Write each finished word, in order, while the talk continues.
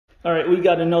All right, we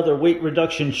got another weight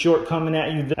reduction short coming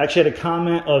at you. I actually had a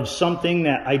comment of something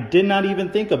that I did not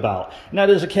even think about, and that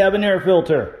is a cabin air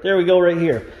filter. There we go right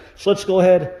here. So let's go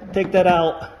ahead, take that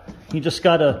out. You just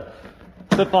gotta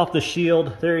clip off the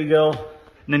shield. There you go.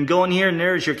 And then go in here and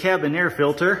there's your cabin air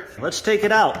filter. Let's take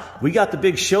it out. We got the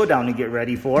Big Showdown to get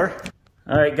ready for.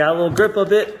 All right, got a little grip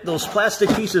of it. Those plastic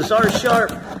pieces are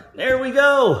sharp. There we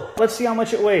go. Let's see how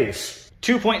much it weighs.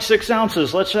 2.6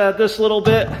 ounces. Let's add this little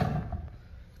bit.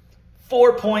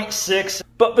 4.6.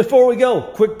 But before we go,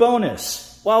 quick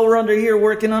bonus. While we're under here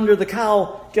working under the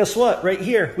cowl, guess what? Right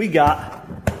here, we got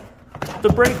the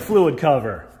brake fluid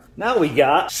cover. Now we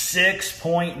got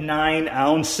 6.9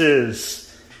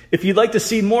 ounces. If you'd like to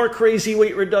see more crazy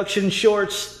weight reduction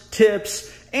shorts,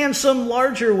 tips, and some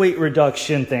larger weight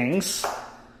reduction things,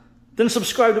 then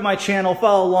subscribe to my channel,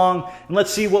 follow along, and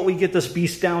let's see what we get this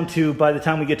beast down to by the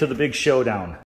time we get to the Big Showdown.